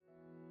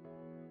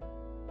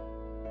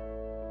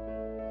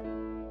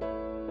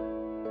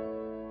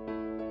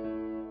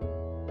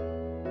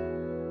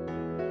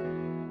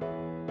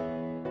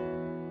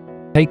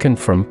Taken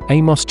from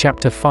Amos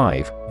chapter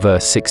 5,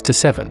 verse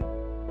 6-7.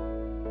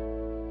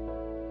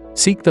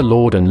 Seek the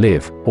Lord and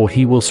live, or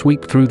he will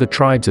sweep through the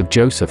tribes of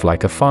Joseph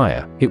like a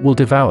fire, it will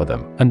devour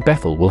them, and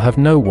Bethel will have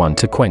no one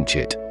to quench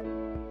it.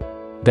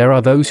 There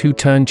are those who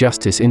turn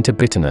justice into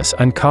bitterness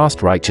and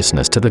cast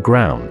righteousness to the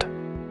ground.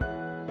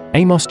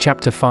 Amos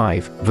chapter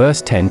 5,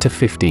 verse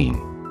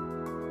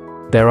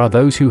 10-15. There are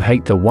those who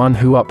hate the one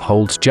who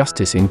upholds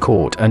justice in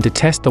court and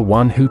detest the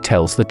one who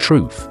tells the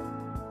truth.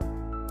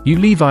 You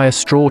levy a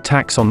straw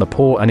tax on the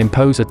poor and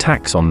impose a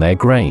tax on their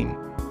grain.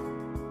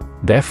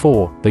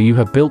 Therefore, though you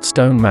have built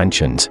stone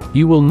mansions,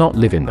 you will not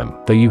live in them,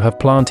 though you have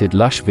planted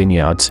lush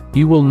vineyards,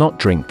 you will not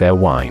drink their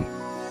wine.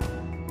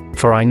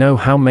 For I know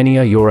how many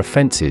are your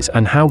offenses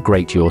and how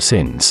great your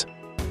sins.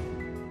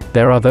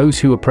 There are those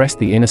who oppress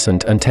the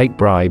innocent and take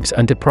bribes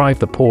and deprive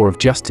the poor of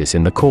justice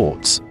in the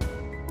courts.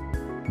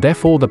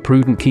 Therefore the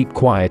prudent keep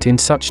quiet in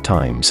such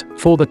times,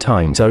 for the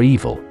times are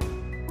evil.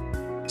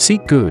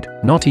 Seek good,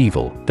 not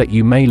evil, that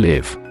you may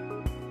live.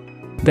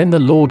 Then the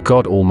Lord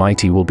God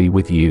Almighty will be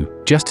with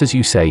you, just as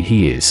you say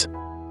he is.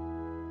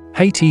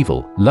 Hate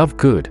evil, love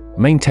good,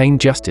 maintain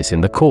justice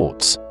in the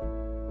courts.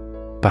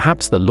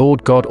 Perhaps the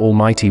Lord God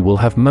Almighty will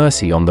have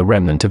mercy on the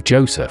remnant of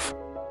Joseph.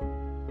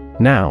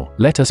 Now,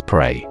 let us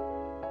pray.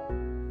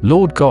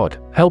 Lord God,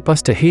 help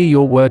us to hear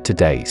your word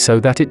today so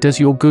that it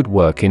does your good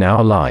work in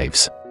our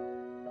lives.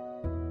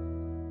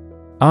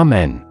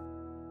 Amen.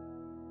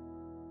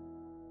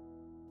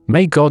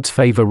 May God's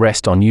favor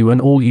rest on you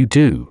and all you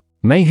do.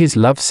 May his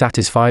love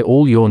satisfy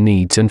all your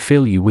needs and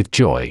fill you with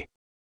joy.